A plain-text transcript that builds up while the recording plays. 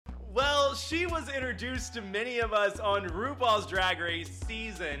Well, she was introduced to many of us on RuPaul's Drag Race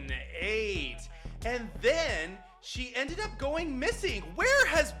Season 8. And then she ended up going missing. Where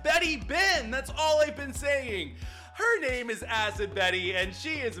has Betty been? That's all I've been saying. Her name is Acid Betty, and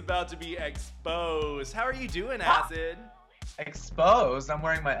she is about to be exposed. How are you doing, Acid? Exposed? I'm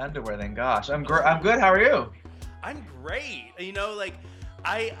wearing my underwear then. Gosh, I'm good. How are you? I'm great. You know, like,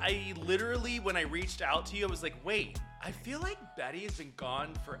 I literally, when I reached out to you, I was like, wait, I feel like Betty has been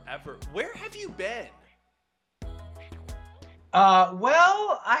gone forever. Where have you been?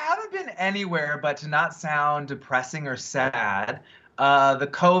 Well, I haven't been anywhere, but to not sound depressing or sad, the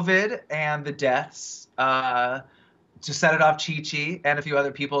COVID and the deaths, to set it off, Chi-Chi and a few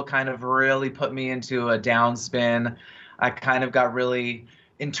other people kind of really put me into a downspin. I kind of got really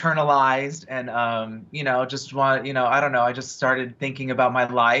internalized and, I don't know, I just started thinking about my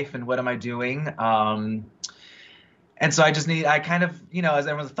life and what am I doing. And so I kind of, as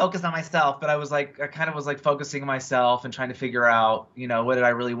everyone was focused on myself, but I kind of was focusing on myself and trying to figure out, what did I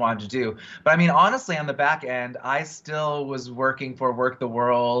really want to do? But I mean, honestly, on the back end, I still was working for Work the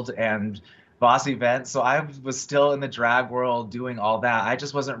World and Boss Events. So I was still in the drag world doing all that. I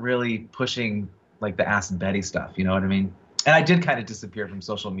just wasn't really pushing like the Acid Betty stuff. You know what I mean? And I did kind of disappear from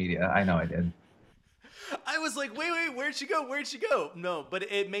social media. I know I did. I was like, wait, where'd she go? Where'd she go? No,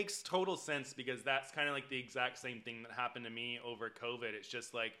 but it makes total sense because that's kind of like the exact same thing that happened to me over COVID. It's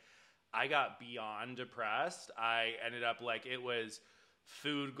just like, I got beyond depressed. I ended up like, it was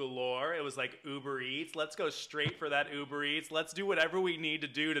food galore. It was like Uber Eats. Let's go straight for that Uber Eats. Let's do whatever we need to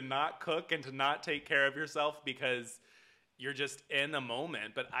do to not cook and to not take care of yourself because you're just in the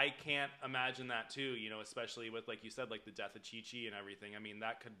moment. But I can't imagine that too, especially with, like you said, like the death of Chi-Chi and everything. I mean,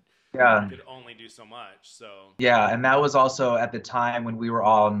 that could only do so much. So yeah, and that was also at the time when we were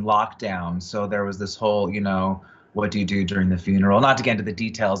all in lockdown. So there was this whole, what do you do during the funeral? Not to get into the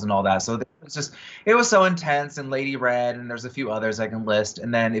details and all that. So it was so intense. And Lady Red, and there's a few others I can list.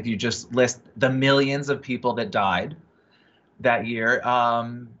 And then if you just list the millions of people that died that year,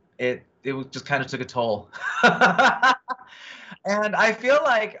 it just kind of took a toll. And I feel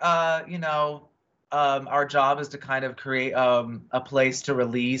like, our job is to kind of create a place to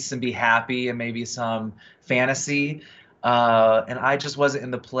release and be happy and maybe some fantasy. And I just wasn't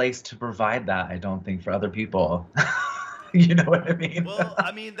in the place to provide that, I don't think, for other people. You know what I mean? Well,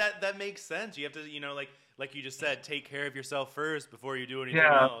 I mean, that makes sense. You have to, like you just said, take care of yourself first before you do anything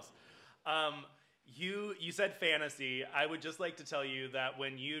else. You said fantasy. I would just like to tell you that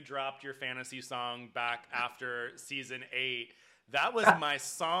when you dropped your fantasy song back after season 8, that was my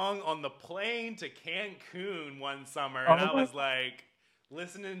song on the plane to Cancun one summer. And I was like,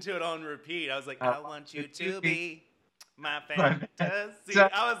 listening to it on repeat. I was like, I want you to be my fantasy.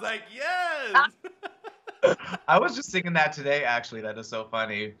 I was like, yes. I was just singing that today, actually. That is so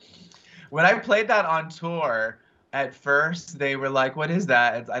funny. When I played that on tour, at first they were like, what is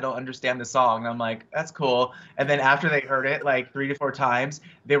that? I don't understand the song. And I'm like, that's cool. And then after they heard it like 3 to 4 times,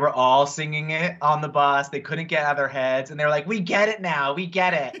 they were all singing it on the bus. They couldn't get out of their heads. And they're like, we get it now. We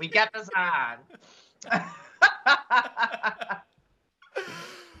get it. We get the song.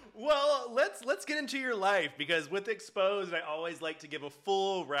 Well, let's get into your life, because with Exposed, I always like to give a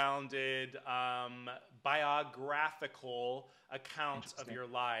full-rounded biographical account of your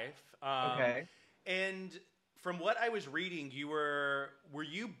life. Okay. And from what I was reading, were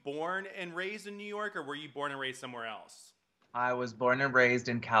you born and raised in New York, or were you born and raised somewhere else? I was born and raised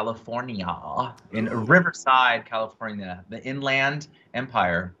in California, in Riverside, California, the Inland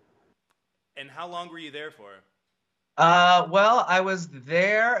Empire. And how long were you there for? Well, I was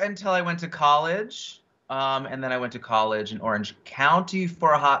there until I went to college. And then I went to college in Orange County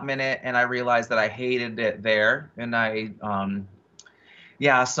for a hot minute, and I realized that I hated it there. And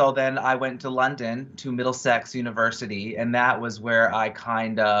so then I went to London, to Middlesex University, and that was where I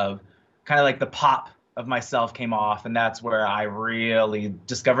kind of like the pop of myself came off, and that's where I really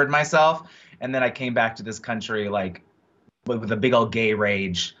discovered myself. And then I came back to this country like with a big old gay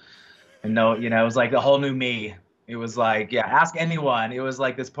rage, and it was like the whole new me. It was like, ask anyone. It was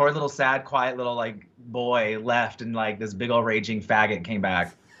like this poor little sad, quiet little like boy left, and like this big old raging faggot came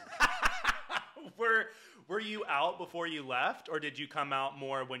back. Were you out before you left, or did you come out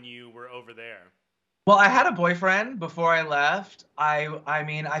more when you were over there? Well, I had a boyfriend before I left. I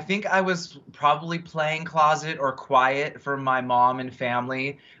mean, I think I was probably playing closet or quiet for my mom and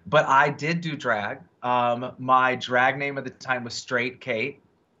family, but I did do drag. My drag name at the time was Straight Kate.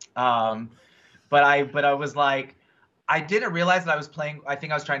 But I was like, I didn't realize that I was playing. I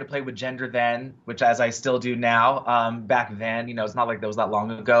think I was trying to play with gender then, which as I still do now. Back then, it's not like that was that long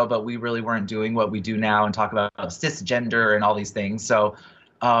ago, but we really weren't doing what we do now and talk about cisgender and all these things. So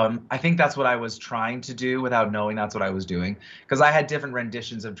I think that's what I was trying to do without knowing that's what I was doing. Because I had different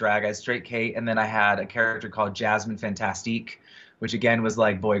renditions of drag. I had Straight Kate, and then I had a character called Jasmine Fantastique, which again was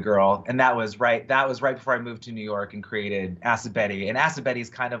like boy girl. And that was right before I moved to New York and created Acid Betty. And Acid Betty is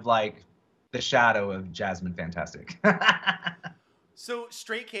kind of like the shadow of Jasmine Fantastic. So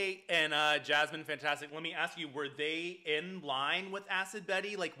Straight Kate and Jasmine Fantastic. Let me ask you: were they in line with Acid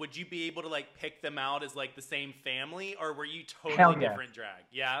Betty? Like, would you be able to like pick them out as like the same family, or were you totally Hell yeah. different drag?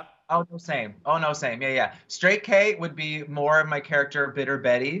 Yeah. Oh, no, same. Oh, no, same. Yeah, yeah. Straight Kate would be more of my character, Bitter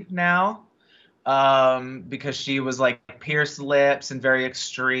Betty, now, because she was like pierced lips and very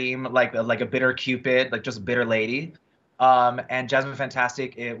extreme, like a bitter Cupid, like just a bitter lady. And Jasmine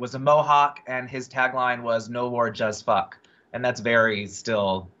Fantastic, it was a Mohawk, and his tagline was "No war, just fuck," and that's very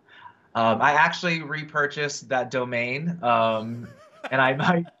still. I actually repurchased that domain, and I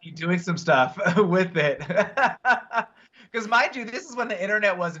might be doing some stuff with it. Because mind you, this is when the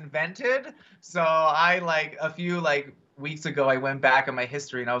internet was invented. So I like a few like weeks ago, I went back in my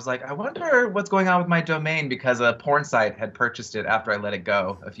history and I was like, I wonder what's going on with my domain because a porn site had purchased it after I let it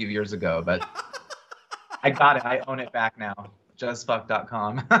go a few years ago. But I got it. I own it back now.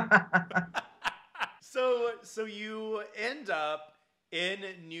 Justfuck.com. So you end up in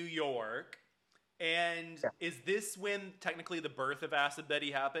New York, and Yeah. is this when technically the birth of Acid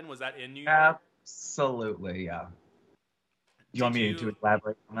Betty happened? Was that in New York? Absolutely, yeah. Do you want Did me to you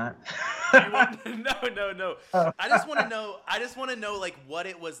elaborate on do you that? want no, no, no. Oh. I just want to know like what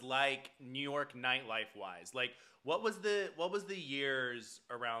it was like New York nightlife wise. Like what was the years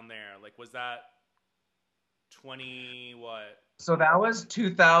around there? Like was that 20 what? So that was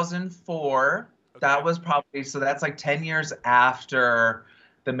 2004. Okay. That was probably, so that's like 10 years after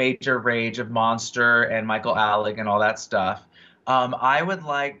the major rage of Monster and Michael Alec and all that stuff. I would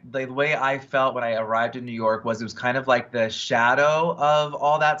like the way I felt when I arrived in New York was it was kind of like the shadow of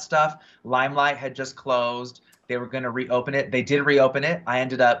all that stuff. Limelight had just closed. They were going to reopen it. They did reopen it. I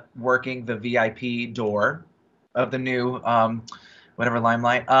ended up working the VIP door of the new whatever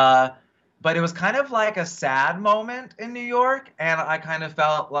Limelight. But it was kind of like a sad moment in New York, and I kind of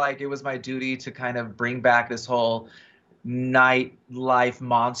felt like it was my duty to kind of bring back this whole nightlife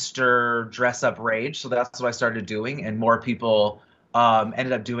monster dress up rage. So that's what I started doing, and more people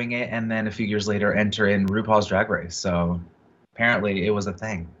ended up doing it, and then a few years later enter in RuPaul's Drag Race. So apparently it was a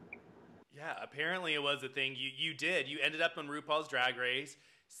thing. Yeah, apparently it was a thing. You did. You ended up on RuPaul's Drag Race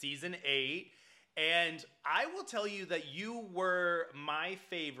season 8. And I will tell you that you were my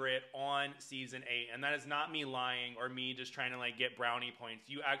favorite on season 8, and that is not me lying or me just trying to like get brownie points.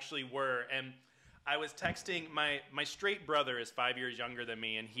 You actually were, and I was texting my straight brother is 5 years younger than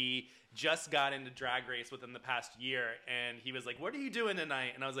me, and he just got into Drag Race within the past year, and he was like, "What are you doing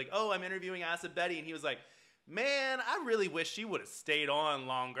tonight?" And I was like, "Oh, I'm interviewing Acid Betty," and he was like, "Man, I really wish she would have stayed on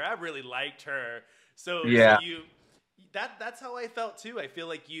longer. I really liked her." So Yeah. you that's how I felt too. I feel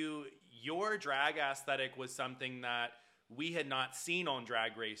like your drag aesthetic was something that we had not seen on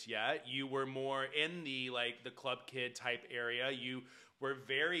Drag Race yet. You were more in the like the club kid type area. You were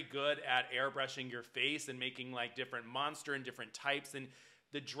very good at airbrushing your face and making like different monster and different types, and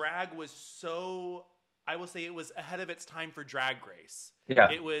the drag was so, I will say it was ahead of its time for Drag Race.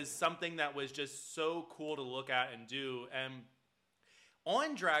 Yeah. It was something that was just so cool to look at and do. And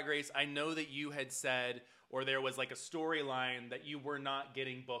on Drag Race, I know that you had said, or there was like a storyline that you were not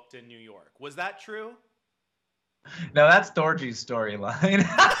getting booked in New York. Was that true? No, that's Thorgy's storyline.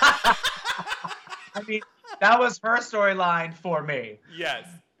 I mean, that was her storyline for me. Yes.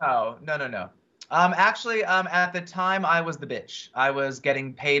 Oh, no, no, no. Actually, at the time, I was the bitch. I was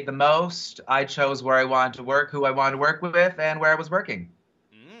getting paid the most. I chose where I wanted to work, who I wanted to work with, and where I was working.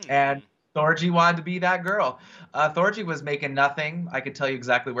 And Mm. Thorgy wanted to be that girl. Thorgy was making nothing. I could tell you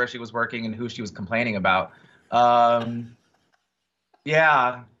exactly where she was working and who she was complaining about. Um,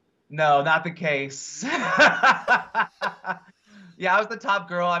 yeah, no, not the case. Yeah, I was the top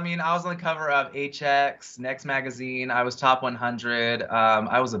girl. I mean, I was on the cover of HX, Next Magazine. I was top 100.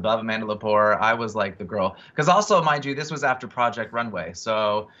 I was above Amanda Lepore. I was like the girl. Because also, mind you, this was after Project Runway.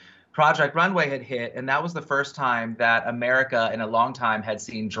 So Project Runway had hit, and that was the first time that America in a long time had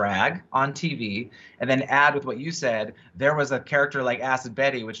seen drag on TV. And then add with what you said, there was a character like Acid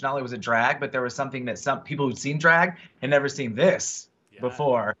Betty, which not only was a drag, but there was something that some people who'd seen drag had never seen this Yeah.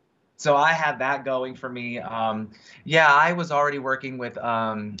 before. So I had that going for me. Yeah, I was already working with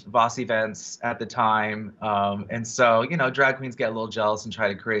Voss Events at the time. And so, drag queens get a little jealous and try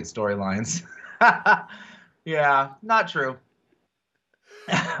to create storylines. Yeah, not true.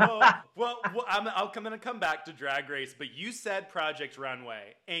 I'm going to come back to Drag Race, but you said Project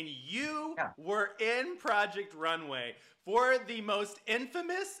Runway, and you Yeah. were in Project Runway for the most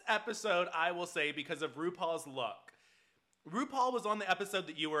infamous episode, I will say, because of RuPaul's look. RuPaul was on the episode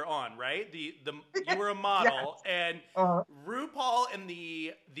that you were on, right? You were a model, Yes. and Uh-huh. RuPaul in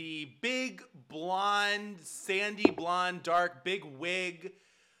the big blonde, sandy blonde, dark, big wig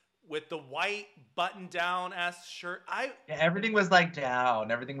with the white button down ass shirt. Yeah, everything was like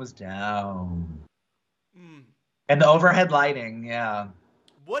down. Everything was down. Mm, And the overhead lighting, yeah.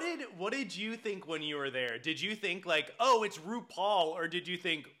 what did you think when you were there? Did you think like, oh, it's RuPaul, or did you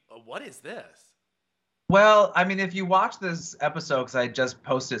think, oh, what is this? Well, I mean, if you watch this episode, because I just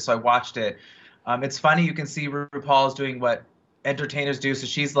posted it, so I watched it. It's funny. You can see RuPaul's doing what entertainers do. So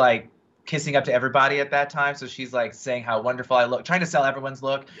she's like kissing up to everybody at that time. So she's like saying how wonderful I look, trying to sell everyone's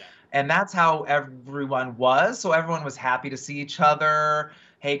look. Yeah. And that's how everyone was. So everyone was happy to see each other.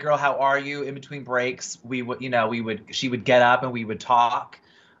 Hey, girl, how are you? In between breaks, she would get up and we would talk.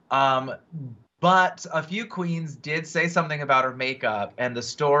 Um, but a few queens did say something about her makeup, and the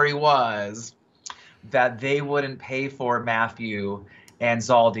story was that they wouldn't pay for Matthew and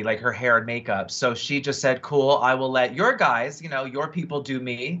Zaldi, like her hair and makeup. So she just said, cool, I will let your guys, your people do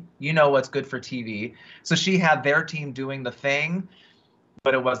me. You know what's good for TV. So she had their team doing the thing,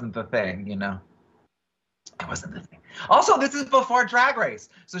 but it wasn't the thing. It wasn't the thing. Also, this is before Drag Race.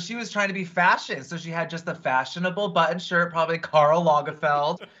 So she was trying to be fashion. So she had just a fashionable button shirt, probably Karl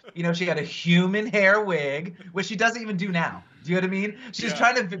Lagerfeld. She had a human hair wig, which she doesn't even do now. Do you know what I mean? She's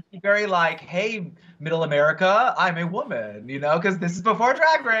trying to be very like, hey, middle America, I'm a woman, because this is before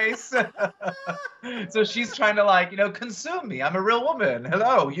Drag Race. So she's trying to consume me. I'm a real woman.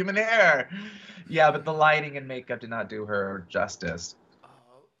 Hello, human hair. Yeah, but the lighting and makeup did not do her justice.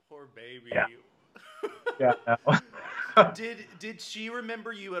 Oh, poor baby. Yeah. Yeah. No. Did she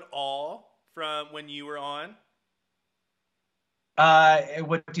remember you at all from when you were on?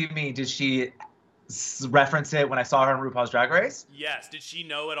 What do you mean? Did she reference it when I saw her on RuPaul's Drag Race? Yes. Did she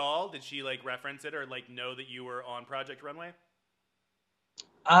know at all? Did she reference it or know that you were on Project Runway?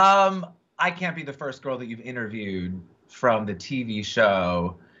 I can't be the first girl that you've interviewed from the TV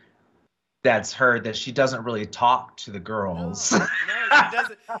show that's heard that she doesn't really talk to the girls. No, she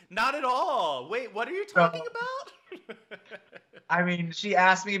doesn't. Not at all. Wait, what are you talking about? I mean, she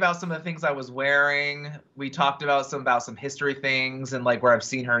asked me about some of the things I was wearing. We talked about some history things and where I've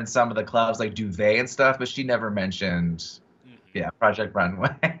seen her in some of the clubs, like Duvet and stuff, but she never mentioned, Project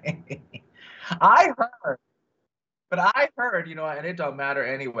Runway. I heard, and it don't matter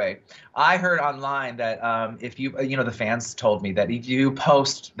anyway. I heard online that if you, the fans told me that if you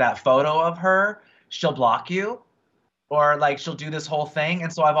post that photo of her, she'll block you. Or she'll do this whole thing,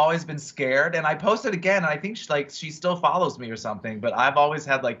 and so I've always been scared. And I posted again, and I think she still follows me or something. But I've always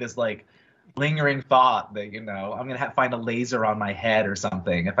had this lingering thought that I'm gonna find a laser on my head or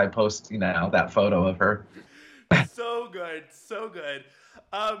something if I post that photo of her. So good, so good.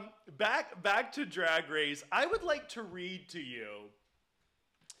 Back to Drag Race. I would like to read to you.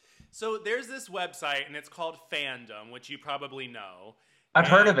 So there's this website, and it's called Fandom, which you probably know. I've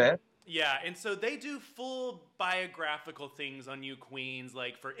heard of it. Yeah, and so they do full biographical things on you queens.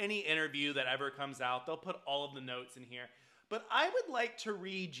 For any interview that ever comes out, they'll put all of the notes in here. But I would like to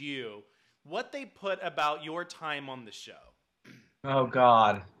read you what they put about your time on the show. Oh,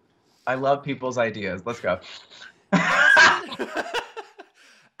 God. I love people's ideas. Let's go.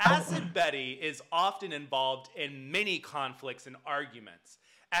 Acid Betty is often involved in many conflicts and arguments,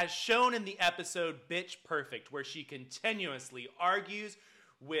 as shown in the episode Bitch Perfect, where she continuously argues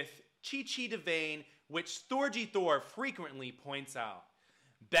with Chi Chi DeVayne, which Thorgy Thor frequently points out.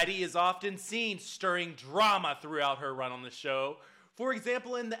 Betty is often seen stirring drama throughout her run on the show. For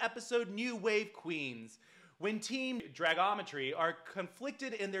example, in the episode New Wave Queens, when Team Dragometry are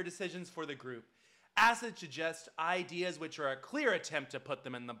conflicted in their decisions for the group, Acid suggests ideas which are a clear attempt to put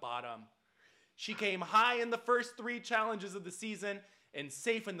them in the bottom. She came high in the first 3 challenges of the season and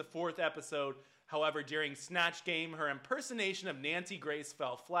safe in the 4th episode. However, during Snatch Game, her impersonation of Nancy Grace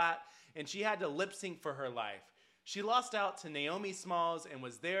fell flat, and she had to lip sync for her life. She lost out to Naomi Smalls and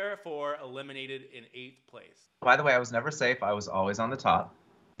was therefore eliminated in 8th place. By the way, I was never safe. I was always on the top.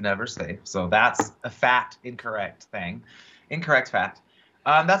 Never safe. So that's a fact. Incorrect fact.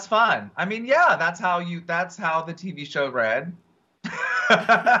 That's fun. I mean, yeah, that's how the TV show read.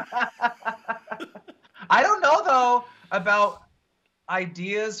 I don't know though about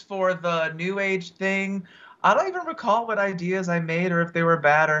ideas for the new age thing. I don't even recall what ideas I made or if they were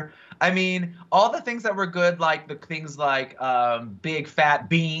bad or I mean, all the things that were good, like the things like big fat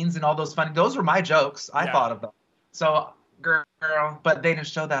beans and all those funny, those were my jokes. I thought of them. So girl. But they didn't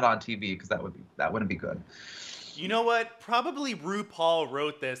show that on TV because that wouldn't be good. You know what? Probably RuPaul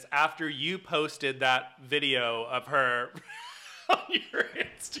wrote this after you posted that video of her on your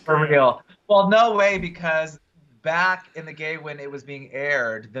Instagram. For real. Well, no way, because back in the day when it was being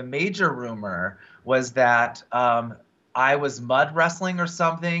aired, the major rumor was that I was mud wrestling or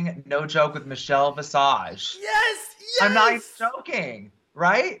something. No joke, with Michelle Visage. Yes, I'm not even joking,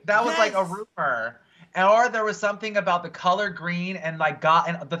 right? That was like a Yes. rumor. Or there was something about the color green, and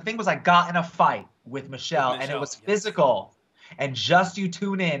the thing was, I got in a fight with Michelle, and it was yes. physical. And just you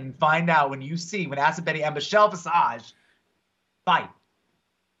tune in and find out when Acid Betty and Michelle Visage fight.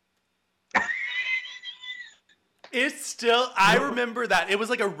 It's still, I remember that. It was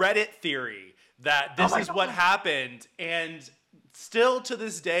like a Reddit theory that this is what happened. And still to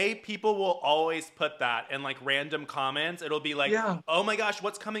this day, people will always put that in like random comments. It'll be like, oh my gosh,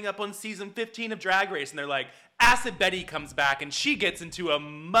 what's coming up on season 15 of Drag Race? And they're like, Acid Betty comes back and she gets into a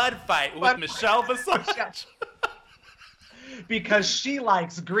mud fight with Michelle Visage. Because she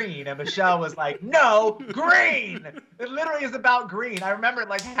likes green, and Michelle was like, no, green. It literally is about green. I remember it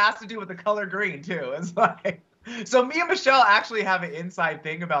like has to do with the color green too. It's like, so me and Michelle actually have an inside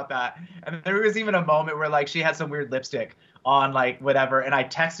thing about that. And there was even a moment where like she had some weird lipstick on, like whatever, and I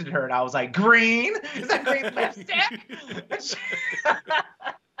texted her and I was like, green? Is that green lipstick?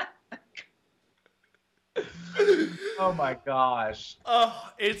 Oh my gosh.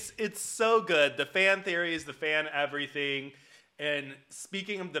 Oh, it's so good. The fan theories, the fan everything. And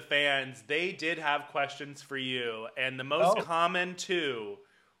speaking of the fans, they did have questions for you. And the most common two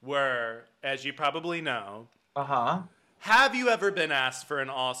were, as you probably know, have you ever been asked for an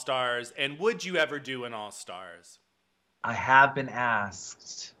All-Stars, and would you ever do an All-Stars? I have been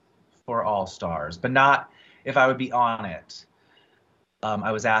asked for All-Stars, but not if I would be on it.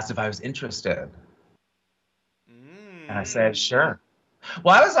 I was asked if I was interested. And I said, sure.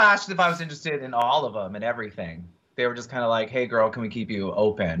 Well, I was asked if I was interested in all of them and everything. They were just kind of like, hey, girl, can we keep you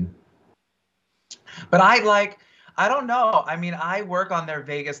open? But I don't know. I mean, I work on their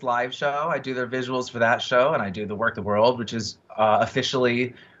Vegas live show. I do their visuals for that show, and I do the Work the World, which is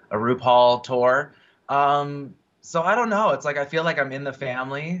officially a RuPaul tour. So I don't know. It's like I feel like I'm in the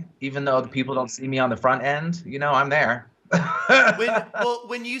family, even though the people don't see me on the front end. You know, I'm there.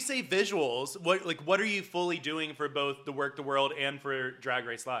 When you say visuals, what are you fully doing for both the Work the World and for Drag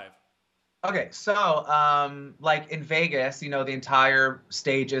Race Live? Okay, so like in Vegas, you know, the entire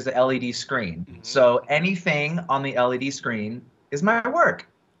stage is an LED screen. Mm-hmm. So anything on the LED screen is my work.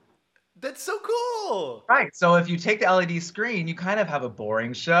 That's so cool. Right. So if you take the LED screen, you kind of have a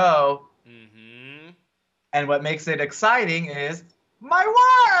boring show. Mm-hmm. And what makes it exciting is my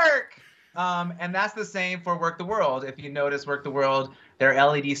work. And that's the same for Work the World. If you notice Work the World, their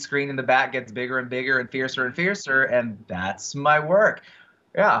LED screen in the back gets bigger and bigger and fiercer, and that's my work.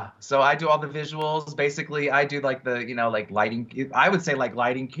 Yeah. So I do all the visuals. Basically, I do like the, you know, like lighting. I would say like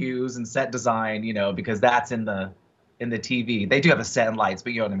lighting cues and set design, you know, because that's in the TV. They do have a set and lights,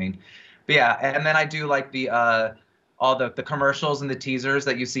 but you know what I mean. But yeah, and then I do like the all the commercials and the teasers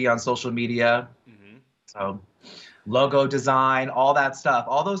that you see on social media. Mm-hmm. So logo design, all that stuff.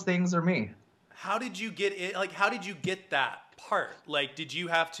 All those things are me. How did you get it? Like, how did you get that part? Like, did you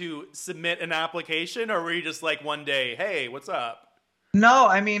have to submit an application, or were you just like one day, hey, what's up? No,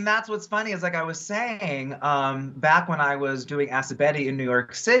 I mean, that's what's funny is like I was saying, back when I was doing Acid Betty in New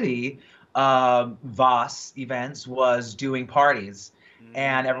York City, Voss Events was doing parties.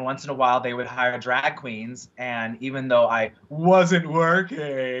 And every once in a while they would hire drag queens. And even though I wasn't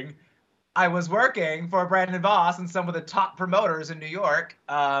working, I was working for Brandon Voss and some of the top promoters in New York.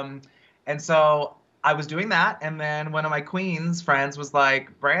 And so I was doing that. And then one of my queens friends was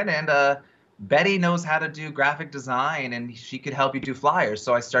like, Brandon, Betty knows how to do graphic design and she could help you do flyers.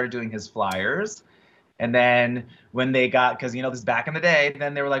 So I started doing his flyers. And then when they got, because, you know, this is back in the day,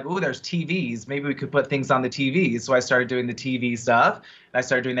 then they were like, ooh, there's TVs. Maybe we could put things on the TVs. So I started doing the TV stuff. And I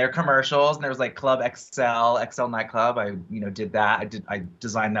started doing their commercials. And there was like Club XL Nightclub. I, you know, did that. I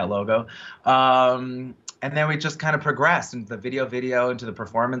designed that logo. And then we just kind of progressed into the video, into the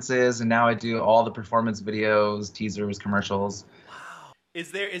performances. And now I do all the performance videos, teasers, commercials. Wow.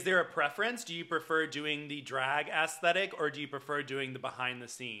 Is there a preference? Do you prefer doing the drag aesthetic or do you prefer doing the behind the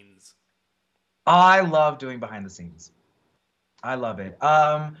scenes? I love doing behind the scenes. I love it.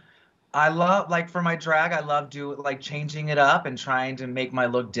 I love, like, for my drag, I love changing it up and trying to make my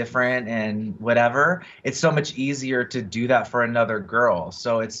look different and whatever. It's so much easier to do that for another girl.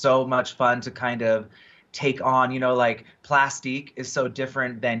 So it's so much fun to kind of take on, you know, like Plastique is so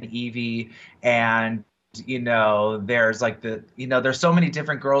different than Evie, and there's like there's so many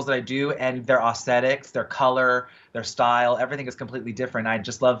different girls that I do, and their aesthetics, their color, their style, everything is completely different. I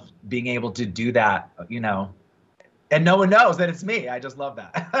just love being able to do that. And no one knows that it's me. I just love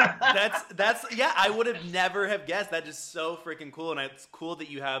that. That's yeah, I would have never have guessed. That is so freaking cool. And it's cool that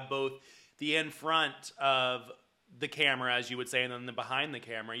you have both the in front of the camera, as you would say, and then the behind the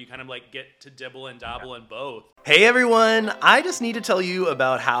camera. You kind of like get to dibble and dabble in both. Hey everyone, I just need to tell you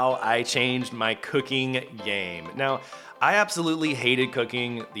about how I changed my cooking game. Now, I absolutely hated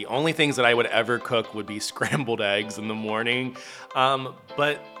cooking. The only things that I would ever cook would be scrambled eggs in the morning.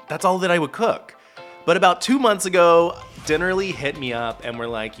 But that's all that I would cook. But about 2 months ago, Dinnerly hit me up and were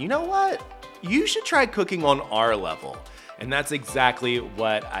like, you know what? You should try cooking on our level. And that's exactly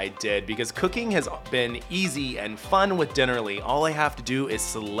what I did, because cooking has been easy and fun with Dinnerly. All I have to do is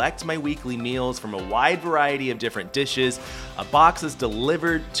select my weekly meals from a wide variety of different dishes. A box is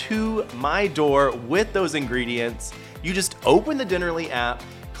delivered to my door with those ingredients. You just open the Dinnerly app,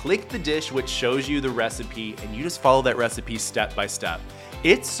 click the dish which shows you the recipe, and you just follow that recipe step by step.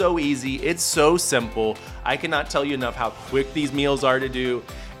 It's so easy, it's so simple. I cannot tell you enough how quick these meals are to do,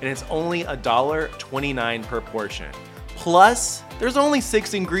 and it's only $1.29 per portion. Plus, there's only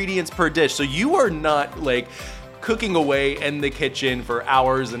 6 ingredients per dish, so you are not like cooking away in the kitchen for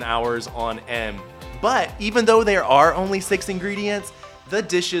hours and hours on end. But even though there are only 6 ingredients, the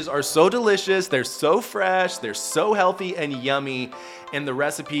dishes are so delicious, they're so fresh, they're so healthy and yummy, and the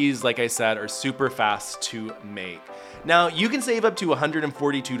recipes, like I said, are super fast to make. Now, you can save up to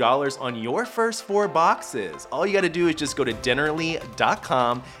 $142 on your first 4 boxes. All you gotta do is just go to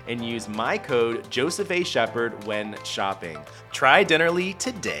Dinnerly.com and use my code Joseph A. Shepherd when shopping. Try Dinnerly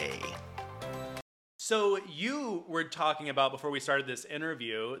today. So you were talking about, before we started this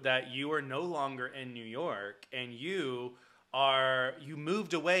interview, that you are no longer in New York and you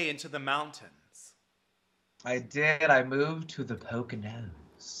moved away into the mountains. I did. I moved to the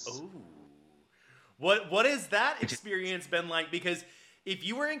Poconos. Oh. What has that experience been like? Because if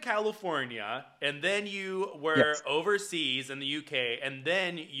you were in California and then you were overseas in the UK and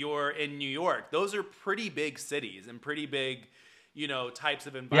then you're in New York, those are pretty big cities and pretty big, types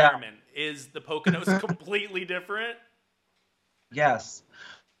of environment. Yeah. Is the Poconos completely different? Yes.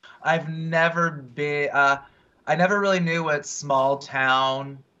 I've never been, I never really knew what small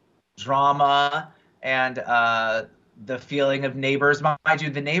town drama and the feeling of neighbors. Mind you,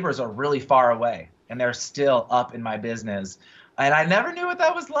 the neighbors are really far away. And they're still up in my business. And I never knew what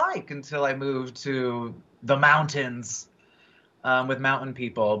that was like until I moved to the mountains with mountain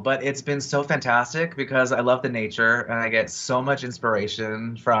people. But it's been so fantastic because I love the nature and I get so much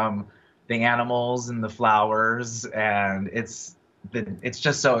inspiration from the animals and the flowers. And it's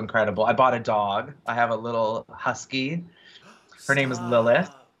just so incredible. I bought a dog. I have a little husky. Her name is Lilith.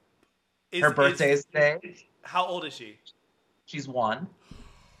 Her birthday is today. How old is she? She's 1.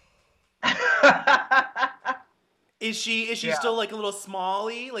 Is she still like a little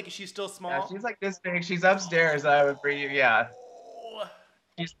smally? Like, is she still small? Yeah, she's like this big. She's upstairs. I would bring you. Yeah.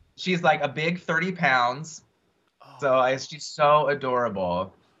 She's like a big 30 pounds. Oh. So she's so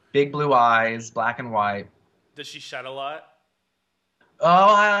adorable. Big blue eyes, black and white. Does she shed a lot?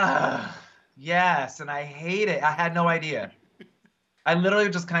 Oh, yes. And I hate it. I had no idea. I literally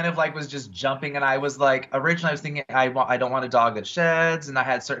just kind of like was just jumping, and I was like, originally I was thinking I don't want a dog that sheds, and I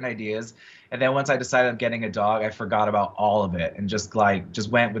had certain ideas, and then once I decided on getting a dog, I forgot about all of it and just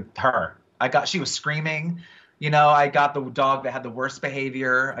went with her. She was screaming, I got the dog that had the worst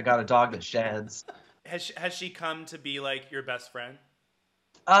behavior. I got a dog that sheds. Has she come to be like your best friend?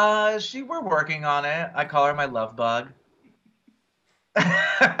 We're working on it. I call her my love bug.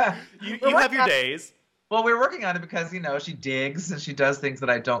 you have your days. Well, we're working on it because, she digs and she does things that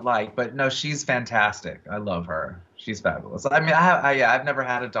I don't like. But no, she's fantastic. I love her. She's fabulous. I mean, I've never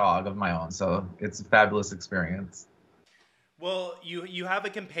had a dog of my own, so it's a fabulous experience. Well, you have a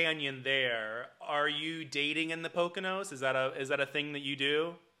companion there. Are you dating in the Poconos? Is that a thing that you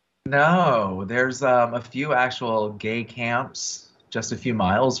do? No, there's a few actual gay camps just a few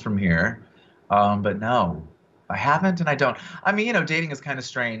miles from here. But no. I haven't, and I don't. I mean, dating is kind of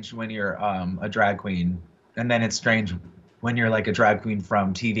strange when you're a drag queen, and then it's strange when you're like a drag queen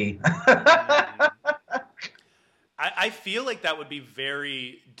from TV. I feel like that would be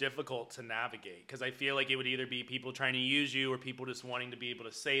very difficult to navigate, because I feel like it would either be people trying to use you or people just wanting to be able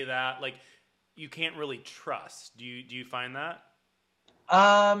to say that. Like, you can't really trust. Do you find that?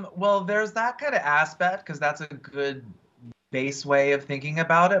 Well, there's that kind of aspect, because that's a good base way of thinking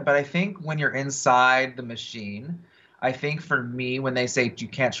about it. But I think when you're inside the machine, I think for me, when they say you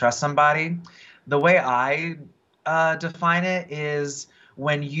can't trust somebody, the way I define it is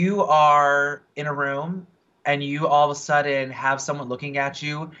when you are in a room and you all of a sudden have someone looking at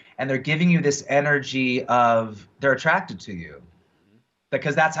you and they're giving you this energy of they're attracted to you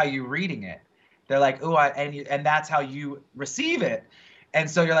because that's how you're reading it. They're like, "Ooh," and that's how you receive it. And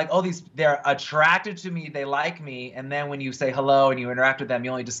so you're like, "Oh, they're attracted to me, they like me." And then when you say hello and you interact with them, you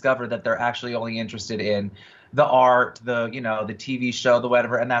only discover that they're actually only interested in the art, the TV show, the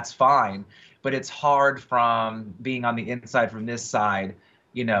whatever, and that's fine. But it's hard from being on the inside from this side,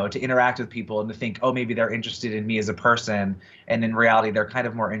 to interact with people and to think, "Oh, maybe they're interested in me as a person." And in reality, they're kind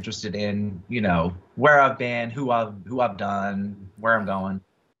of more interested in, where I've been, who I've done, where I'm going.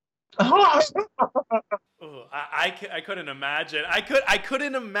 Oh, I couldn't imagine. I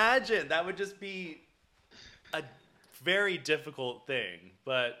couldn't imagine. That would just be a very difficult thing.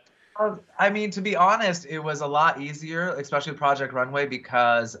 But I mean, to be honest, it was a lot easier, especially with Project Runway,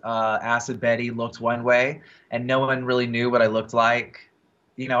 because Acid Betty looked one way, and no one really knew what I looked like,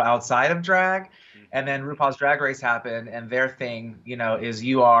 outside of drag. And then RuPaul's Drag Race happened, and their thing, is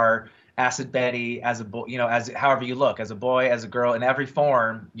you are Acid Betty as a boy, as however you look, as a boy, as a girl, in every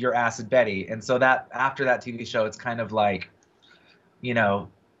form, you're Acid Betty. And so that after that TV show, it's kind of like,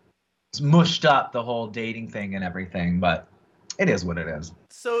 it's mushed up the whole dating thing and everything, but it is what it is.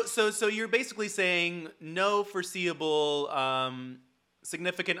 So you're basically saying no foreseeable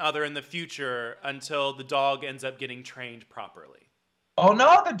significant other in the future until the dog ends up getting trained properly. Oh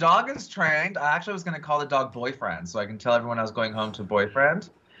no, the dog is trained. I actually was gonna call the dog Boyfriend, so I can tell everyone I was going home to Boyfriend.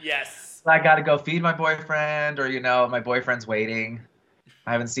 Yes. I gotta go feed my boyfriend, or my boyfriend's waiting.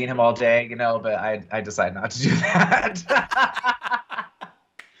 I haven't seen him all day, but I decided not to do that.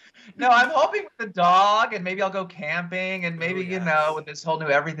 No, I'm hoping with the dog, and maybe I'll go camping, and maybe, with this whole new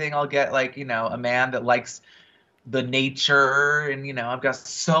everything, I'll get a man that likes the nature, and I've got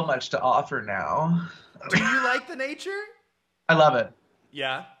so much to offer now. Do you like the nature? I love it.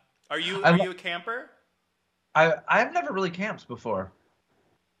 Yeah. Are you a camper? I've never really camped before.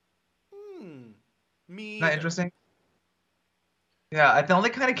 Me. Isn't that interesting? Yeah, the only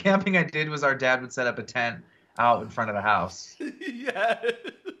kind of camping I did was our dad would set up a tent out in front of the house. Yeah.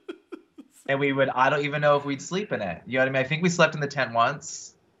 And I don't even know if we'd sleep in it. You know what I mean? I think we slept in the tent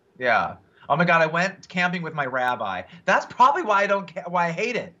once. Yeah. Oh my God, I went camping with my rabbi. That's probably why why I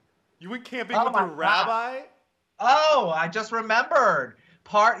hate it. You went camping with your rabbi? Oh, I just remembered.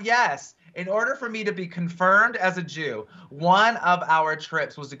 Yes. In order for me to be confirmed as a Jew, one of our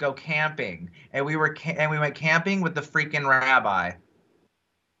trips was to go camping, and we went camping with the freaking rabbi,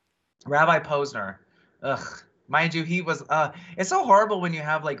 Rabbi Posner. Ugh, mind you, he was. It's so horrible when you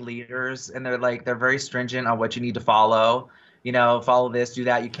have leaders and they're very stringent on what you need to follow. Follow this, do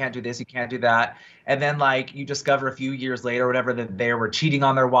that. You can't do this, you can't do that. And then you discover a few years later, or whatever, that they were cheating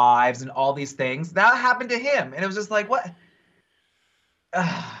on their wives and all these things. That happened to him, and it was just like, what?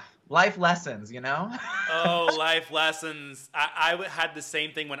 Life lessons, Oh, life lessons. I had the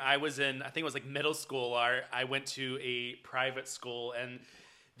same thing when I was in, I think it was middle school. I went to a private school, and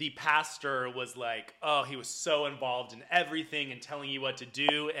the pastor was he was so involved in everything and telling you what to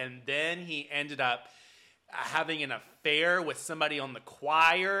do. And then he ended up having an affair with somebody on the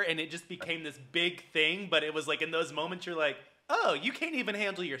choir, and it just became this big thing. But it was in those moments you're like, oh, you can't even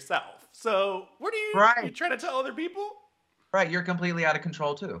handle yourself. So what are you, you trying to tell other people? Right, you're completely out of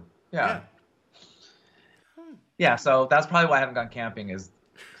control too. Yeah. Yeah, so that's probably why I haven't gone camping, is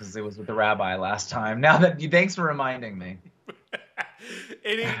because it was with the rabbi last time. Thanks for reminding me.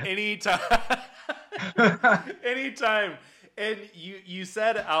 Anytime. Anytime. And you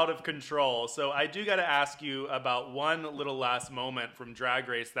said out of control, so I do got to ask you about one little last moment from Drag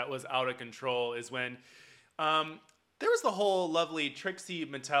Race that was out of control, is when there was the whole lovely Trixie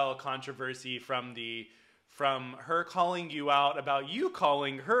Mattel controversy from her calling you out about you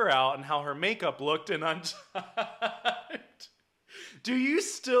calling her out and how her makeup looked and untucked. Do you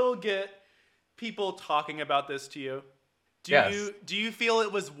still get people talking about this to you? Yes. Do you feel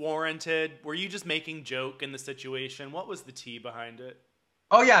it was warranted? Were you just making joke in the situation? What was the tea behind it?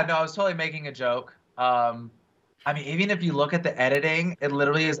 Oh yeah, no, I was totally making a joke. I mean, even if you look at the editing, it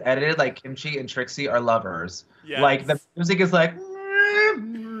literally is edited like Kimchi and Trixie are lovers. Yes. The music is like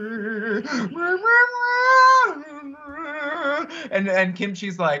and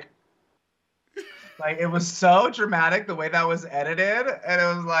Kimchi's it was so dramatic the way that was edited, and it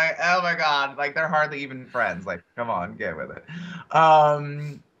was like, oh my God, they're hardly even friends. Come on, get with it.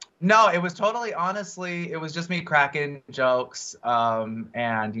 No, it was totally, honestly, it was just me cracking jokes, and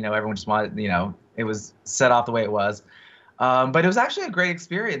everyone just wanted, it was set off the way it was. But it was actually a great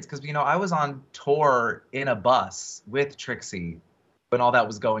experience because I was on tour in a bus with Trixie when all that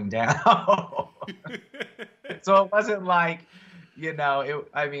was going down. So it wasn't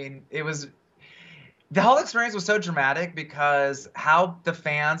I mean, it was the whole experience was so dramatic because how the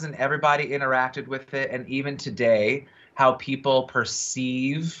fans and everybody interacted with it, and even today, how people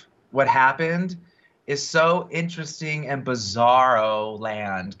perceive what happened is so interesting and bizarro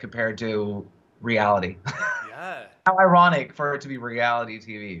land compared to reality. Yeah. How ironic for it to be reality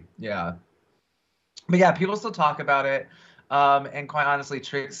TV. Yeah. But yeah, people still talk about it. And quite honestly,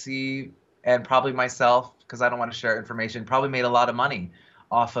 Trixie and probably myself, because I don't want to share information, probably made a lot of money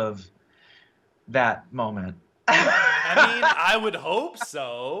off of that moment. I mean, I would hope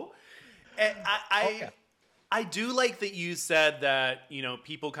so. And Oh yeah. I do like that you said that,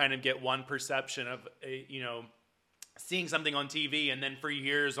 people kind of get one perception of, seeing something on TV, and then for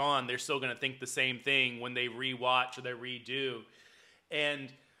years on, they're still going to think the same thing when they rewatch or they redo.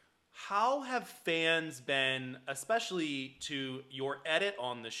 And how have fans been, especially to your edit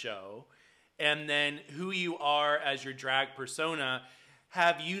on the show, and then who you are as your drag persona?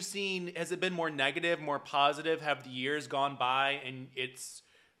 Have you seen, has it been more negative, more positive? Have the years gone by and it's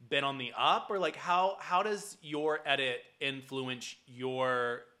been on the up? Or like, how does your edit influence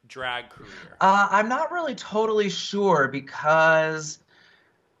your drag career? I'm not really totally sure because,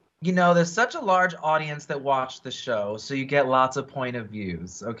 there's such a large audience that watch the show, so you get lots of point of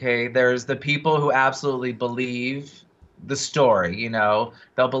views. Okay, there's the people who absolutely believe the story. They'll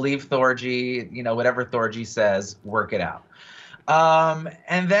believe Thorgy. Whatever Thorgy says, work it out.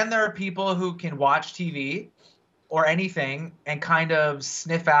 And then there are people who can watch TV or anything and kind of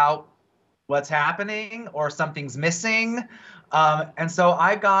sniff out what's happening or something's missing. And so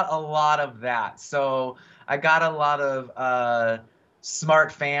I got a lot of that. So I got a lot of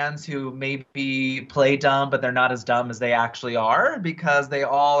smart fans who maybe play dumb, but they're not as dumb as they actually are because they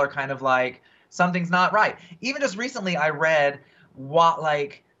all are kind of like, something's not right. Even just recently, I read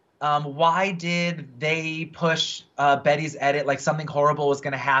why did they push Betty's edit like something horrible was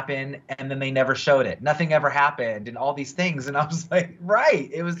going to happen and then they never showed it. Nothing ever happened and all these things. And I was like,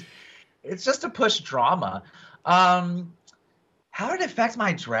 right. It's just to push drama. How did it affect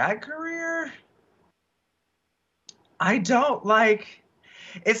my drag career? I don't like.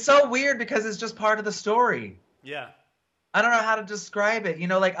 It's so weird because it's just part of the story. Yeah. I don't know how to describe it.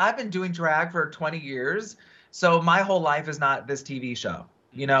 Like I've been doing drag for 20 years, so my whole life is not this TV show.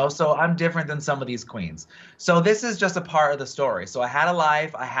 So I'm different than some of these queens. So this is just a part of the story. So I had a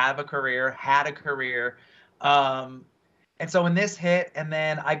life, I have a career, had a career. And so when this hit, and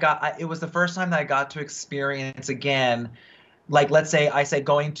then it was the first time that I got to experience again, like let's say I say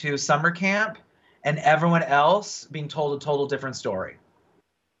going to summer camp and everyone else being told a total different story.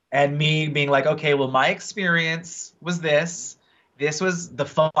 And me being like, okay, well, my experience was this. This was the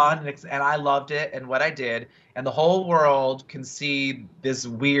fun, and I loved it and what I did. And the whole world can see this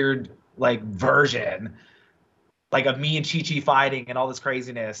weird, like, version, like, of me and Chi-Chi fighting and all this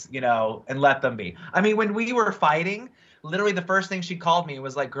craziness, and let them be. I mean, when we were fighting, literally the first thing she called me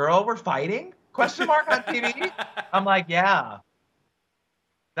was like, girl, we're fighting? Question mark on TV? I'm like, yeah.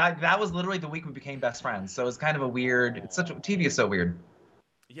 That was literally the week we became best friends. So it's kind of a weird, TV is so weird.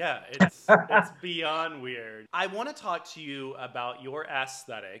 Yeah, it's beyond weird. I want to talk to you about your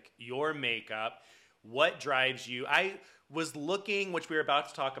aesthetic, your makeup, what drives you. I was looking, which we were about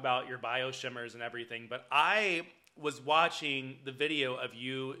to talk about, your bio shimmers and everything, but I was watching the video of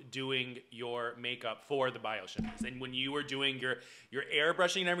you doing your makeup for the bio shimmers. And when you were doing your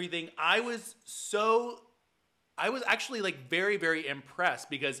airbrushing and everything, I was actually like very, very impressed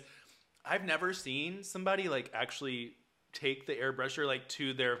because I've never seen somebody like actually take the airbrusher like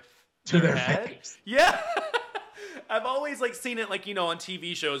to their head. Face. Yeah. I've always like seen it like, on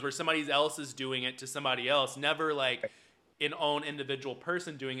TV shows where somebody else is doing it to somebody else, never like an own individual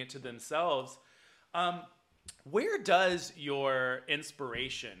person doing it to themselves. Where does your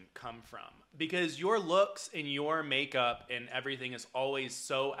inspiration come from? Because your looks and your makeup and everything is always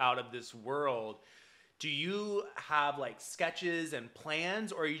so out of this world. Do you have like sketches and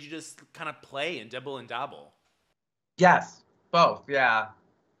plans, or you just kind of play and dibble and dabble? Yes, both. Yeah.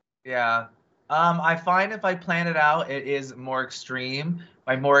 Yeah. I find if I plan it out, it is more extreme.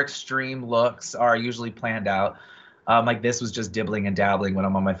 My more extreme looks are usually planned out. Like this was just dibbling and dabbling when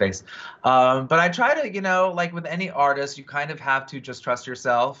I'm on my face. But I try to, like with any artist, you kind of have to just trust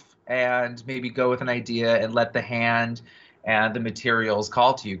yourself and maybe go with an idea and let the hand and the materials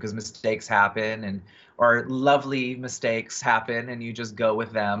call to you because mistakes happen or lovely mistakes happen and you just go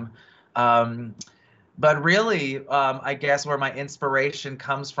with them. But really, I guess where my inspiration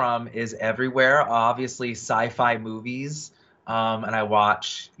comes from is everywhere. Obviously, sci-fi movies, and I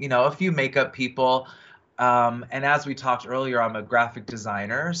watch, a few makeup people. And as we talked earlier, I'm a graphic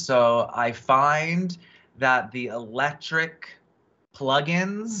designer, so I find that the electric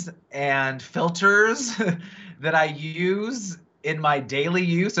plugins and filters that I use in my daily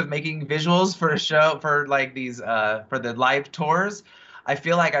use of making visuals for a show for like these for the live tours. I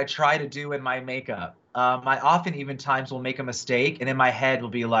feel like I try to do in my makeup. I often even times will make a mistake and in my head will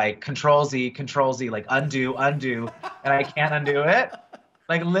be like control Z, like undo, undo, and I can't undo it.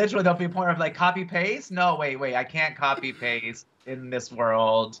 Like literally there'll be a point of like copy paste. No, wait, I can't copy paste in this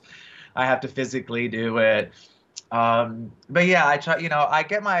world. I have to physically do it. But yeah, I try, I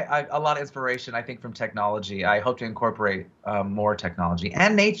get a lot of inspiration, I think, from technology. I hope to incorporate more technology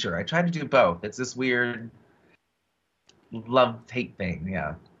and nature. I try to do both. It's this weird love-hate thing.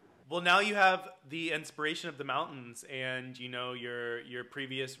 Yeah. Well, now you have the inspiration of the mountains, and your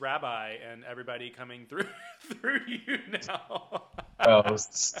previous rabbi and everybody coming through through you now.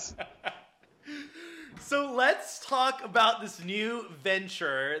 Ghosts. So let's talk about this new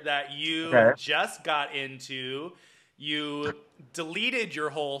venture that you Okay. just got into. You deleted your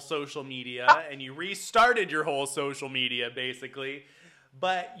whole social media and you restarted your whole social media basically,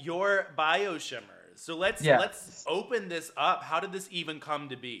 but your bioshimmers. So let's Yeah. let's open this up. How did this even come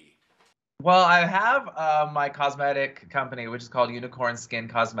to be? Well, I have my cosmetic company, which is called Unicorn Skin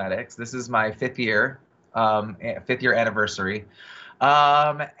Cosmetics. This is my fifth year anniversary.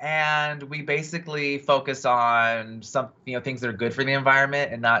 And we basically focus on some, things that are good for the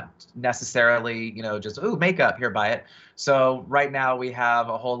environment and not necessarily, just, ooh, makeup, here, buy it. So right now we have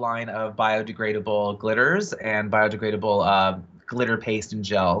a whole line of biodegradable glitters and biodegradable glitter paste and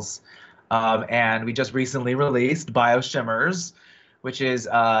gels. And we just recently released Bio Shimmers, which is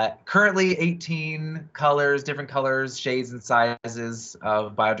currently 18 colors, different colors, shades, and sizes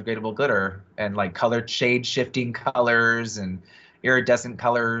of biodegradable glitter, and like color shade shifting colors and iridescent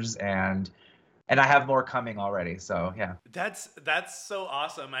colors, and I have more coming already. So yeah. That's so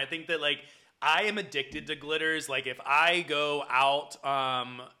awesome. I think that like I am addicted to glitters. Like if I go out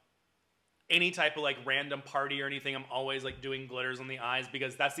any type of like random party or anything, I'm always like doing glitters on the eyes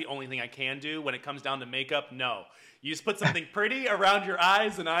because that's the only thing I can do. When it comes down to makeup, no. You just put something pretty around your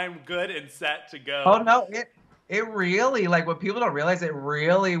eyes and I'm good and set to Oh go. no, it really, like, what people don't realize, it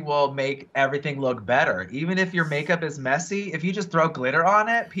really will make everything look better. Even if your makeup is messy, if you just throw glitter on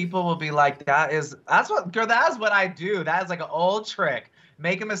it, people will be like, girl, that is what I do. That is like an old trick.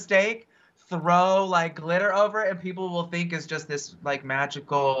 Make a mistake, throw like glitter over it, and people will think it's just this like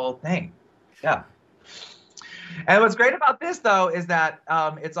magical thing. Yeah. And what's great about this though is that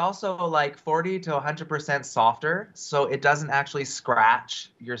it's also like 40 to 100% softer, so it doesn't actually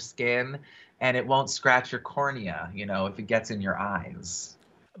scratch your skin, and it won't scratch your cornea, if it gets in your eyes.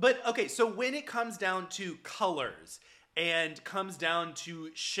 But okay, so when it comes down to colors and comes down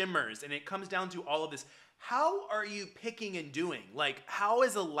to shimmers and it comes down to all of this, how are you picking and doing? Like, how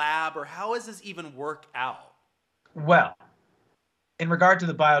is a lab or how does this even work out? Well, in regard to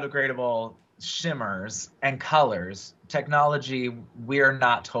the biodegradable shimmers and colors, technology, we're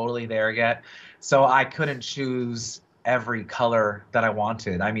not totally there yet. So I couldn't choose every color that I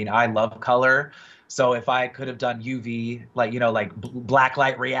wanted. I mean, I love color. So if I could have done UV, like, like black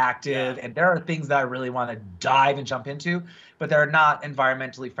light Yeah. reactive, and there are things that I really want to dive and jump into, but they're not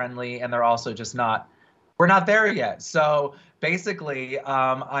environmentally friendly, and they're also just not, we're not there yet. So basically,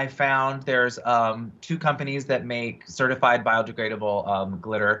 I found there's two companies that make certified biodegradable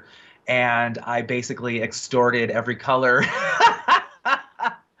glitter, and I basically extorted every color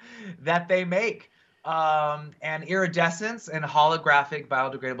that they make. And iridescence and holographic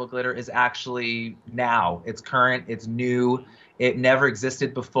biodegradable glitter is actually now. It's current. It's new. It never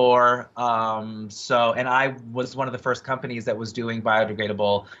existed before. And I was one of the first companies that was doing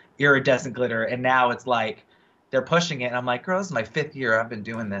biodegradable iridescent glitter, and now it's like they're pushing it, and I'm like, girl, this is my fifth year I've been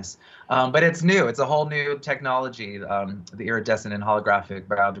doing this. But it's new. It's a whole new technology, the iridescent and holographic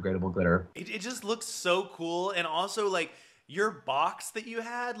biodegradable glitter. It just looks so cool. And also, like, your box that you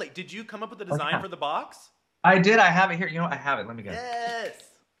had, like, did you come up with the Oh, design yeah. for the box? I did. I have it here. I have it. Let me get it. Yes.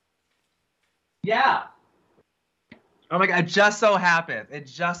 Yeah. Oh my God. It just so happens. It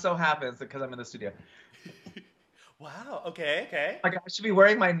just so happens because I'm in the studio. Wow. Okay. Okay. Like, I should be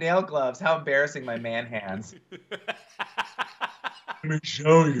wearing my nail gloves. How embarrassing, my man hands. Let me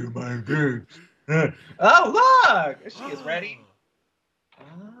show you my dude. Oh, look! She is ready.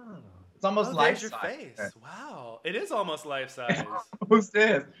 Oh, it's almost Oh, life there's your size. face. Wow. It is almost life size. Almost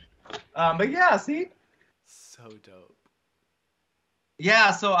is. But yeah, see? So dope.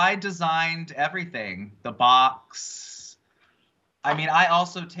 Yeah, so I designed everything. The box. I mean, I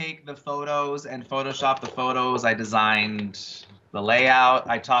also take the photos and Photoshop the photos. I designed the layout.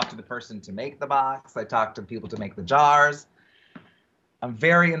 I talked to the person to make the box. I talked to people to make the jars. I'm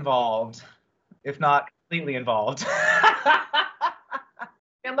very involved, if not completely involved.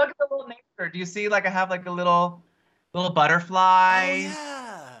 And look at the little nature. Do you see like I have like a little Oh butterfly?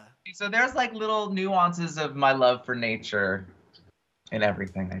 yeah. So there's like little nuances of my love for nature in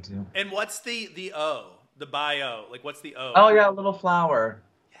everything I do. And what's the O? The bio. Like what's the O? Oh yeah, a little flower.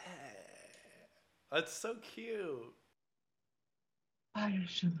 Yeah. That's so cute. I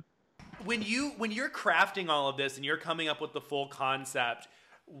should. When you're crafting all of this and you're coming up with the full concept,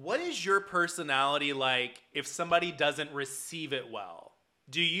 what is your personality like if somebody doesn't receive it well?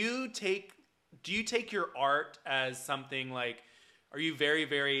 Do you take your art as something like, are you very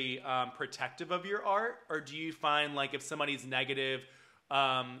very protective of your art, or do you find like if somebody's negative,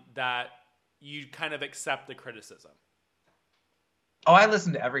 that you kind of accept the criticism? Oh, I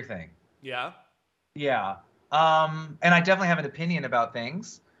listen to everything. Yeah. Yeah. And I definitely have an opinion about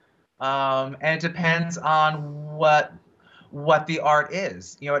things. And it depends on what the art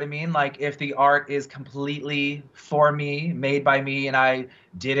is. You know what I mean? Like if the art is completely for me, made by me, and I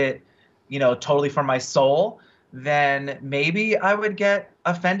did it, totally for my soul, then maybe I would get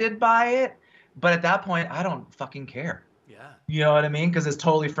offended by it. But at that point, I don't fucking care. Yeah. You know what I mean? Because it's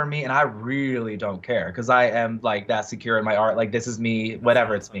totally for me, and I really don't care because I am like that secure in my art. Like this is me, That's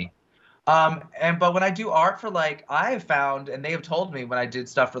whatever, it's awesome. me. But when I do art for like I have found, and they have told me when I did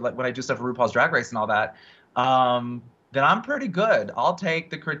stuff for like when I do stuff for RuPaul's Drag Race and all that, then I'm pretty good. I'll take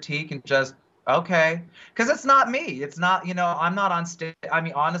the critique and just okay, because it's not me. It's not I'm not on stage. I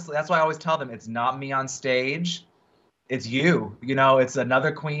mean, honestly, that's why I always tell them it's not me on stage. It's you. It's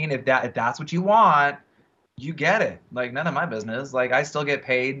another queen. If that's what you want, you get it. Like none of my business. Like I still get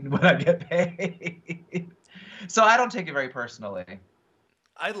paid when I get paid. So I don't take it very personally.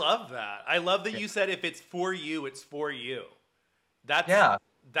 I love that. I love that you said if it's for you, it's for you. That's Yeah.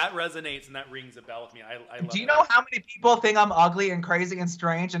 that resonates and that rings a bell with me. I love Do you that. know how many people think I'm ugly and crazy and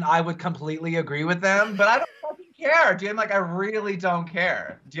strange, and I would completely agree with them? But I don't fucking care, dude. Like I really don't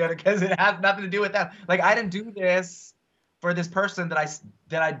care, dude, because it has nothing to do with them. Like I didn't do this for this person that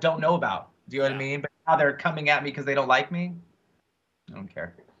I don't know about. Do you know what I Yeah. mean? But now they're coming at me because they don't like me. I don't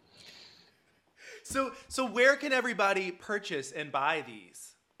care. So where can everybody purchase and buy these?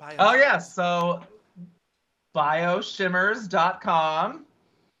 Oh yeah, so bioshimmers.com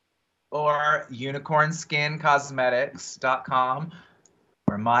or unicornskincosmetics.com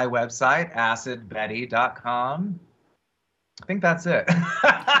or my website, acidbetty.com. I think that's it.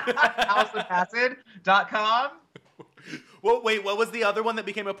 houseofacid.com. Well, wait, what was the other one that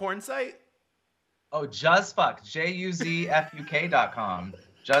became a porn site? Oh, JuzFuck, JUZFUK.com.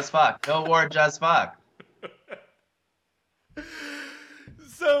 JuzFuck. No war, JuzFuck.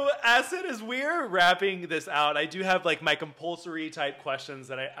 So, Acid, as we're wrapping this out, I do have like my compulsory type questions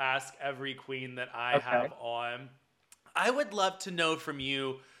that I ask every queen that I Okay. have on. I would love to know from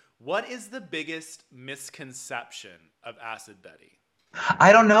you, what is the biggest misconception of Acid Betty?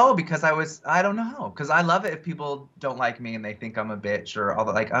 I don't know because I don't know because I love it if people don't like me and they think I'm a bitch or all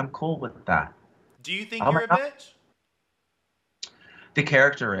that. Like I'm cool with that. Do you think Oh my you're a God. bitch? The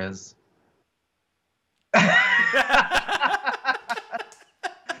character is.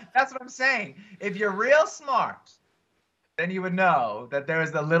 That's what I'm saying. If you're real smart, then you would know that there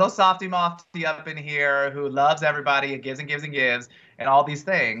is the little softy mofty up in here who loves everybody and gives and gives and gives and all these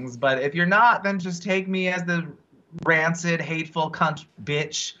things. But if you're not, then just take me as the rancid, hateful cunt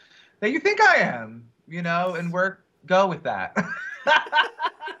bitch that you think I am, and go with that.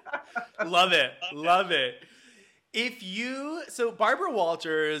 Love it. Love it. So Barbara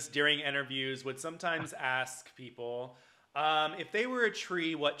Walters during interviews would sometimes ask people, if they were a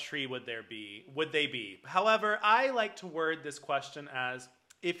tree, what tree would they be? However, I like to word this question as,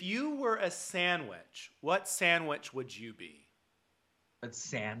 if you were a sandwich, what sandwich would you be? What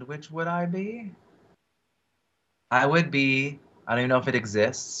sandwich would I be? I would be, I don't even know if it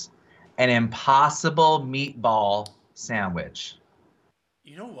exists, an impossible meatball sandwich.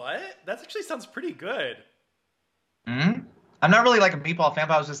 You know what? That actually sounds pretty good. Hmm. I'm not really like a meatball fan,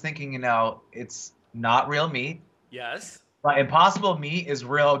 but I was just thinking, it's not real meat, Yes. but impossible meat is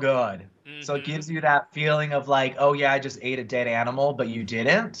real good. So it Mm-hmm. gives you that feeling of like, oh yeah, I just ate a dead animal, but you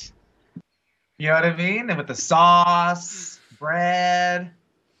didn't. You know what I mean? And with the sauce, bread,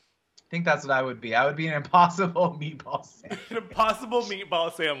 I think that's what I would be. I would be an impossible meatball sandwich. An impossible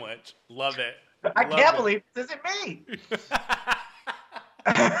meatball sandwich. Love it. I Love can't it. believe this isn't me.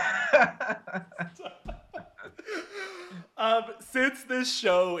 Since this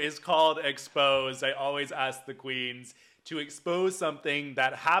show is called Exposed, I always ask the queens to expose something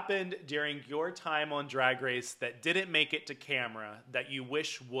that happened during your time on Drag Race that didn't make it to camera that you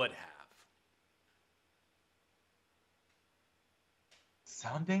wish would have.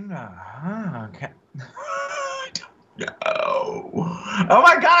 Something, okay. I don't Oh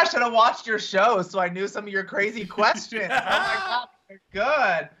my god, I should have watched your show so I knew some of your crazy questions. Oh my god, they're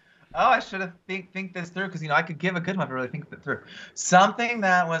good. Oh, I should have think this through because I could give a good one if I really think it through. Something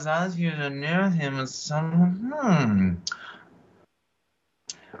that was on you knew him was some.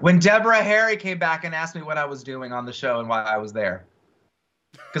 When Deborah Harry came back and asked me what I was doing on the show and why I was there,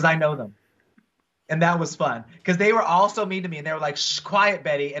 because I know them. And that was fun because they were all so mean to me and they were like, shh, quiet,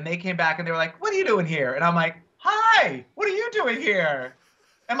 Betty. And they came back and they were like, what are you doing here? And I'm like, hi, what are you doing here?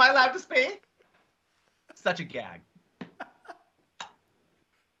 Am I allowed to speak? Such a gag.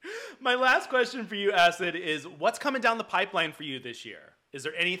 My last question for you, Acid, is what's coming down the pipeline for you this year? Is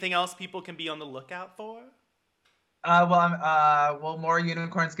there anything else people can be on the lookout for? More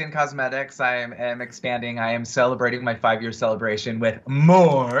Unicorn Skin Cosmetics. I am expanding. I am celebrating my 5-year celebration with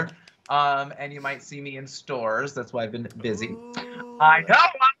more. And you might see me in stores. That's why I've been busy. Ooh. I know I'm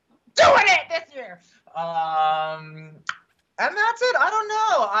doing it this year. And that's it. I don't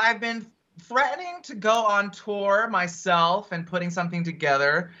know. I've been threatening to go on tour myself and putting something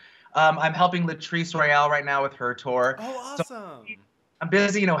together. I'm helping Latrice Royale right now with her tour. Oh, awesome. So I'm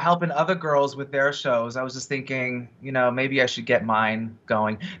busy, helping other girls with their shows. I was just thinking, maybe I should get mine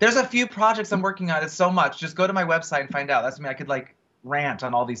going. There's a few projects I'm working on. It's so much. Just go to my website and find out. I could rant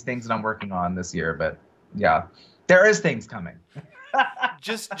on all these things that I'm working on this year, but yeah, there is things coming.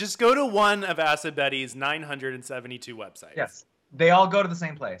 just go to one of Acid Betty's 972 websites. Yes, they all go to the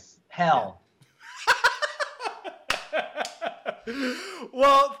same place. Hell.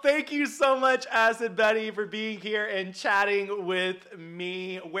 Well, thank you so much, Acid Betty, for being here and chatting with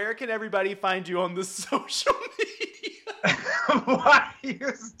me. Where can everybody find you on the social media? Why are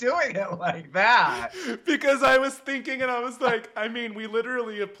you doing it like that? Because I was thinking and I was like, we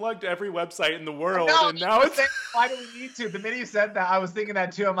literally have plugged every website in the world. No, and now it's... Why do we need to? The minute you said that, I was thinking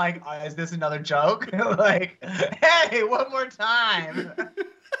that too. I'm like, is this another joke? Hey, one more time.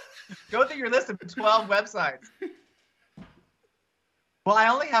 Go through your list of 12 websites. Well, I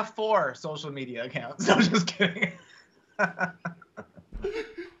only have 4 social media accounts. I'm just kidding.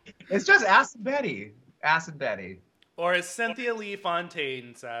 It's just Acid Betty. Acid Betty. Or as Cynthia Lee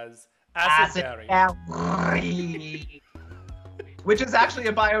Fontaine says, Acid Berry. Which is actually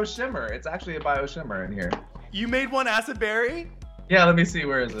a bio shimmer. It's actually a bio shimmer in here. You made one Acid Berry? Yeah, let me see.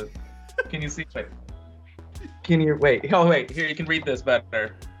 Where is it? Can you see? Wait. Can you wait? Oh, wait. Here, you can read this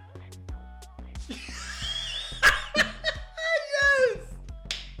better.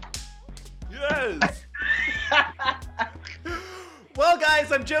 Yes. Well,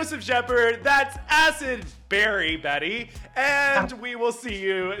 guys, I'm Joseph Shepard. That's Acid Berry, Betty. And we will see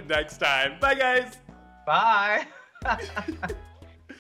you next time. Bye, guys. Bye.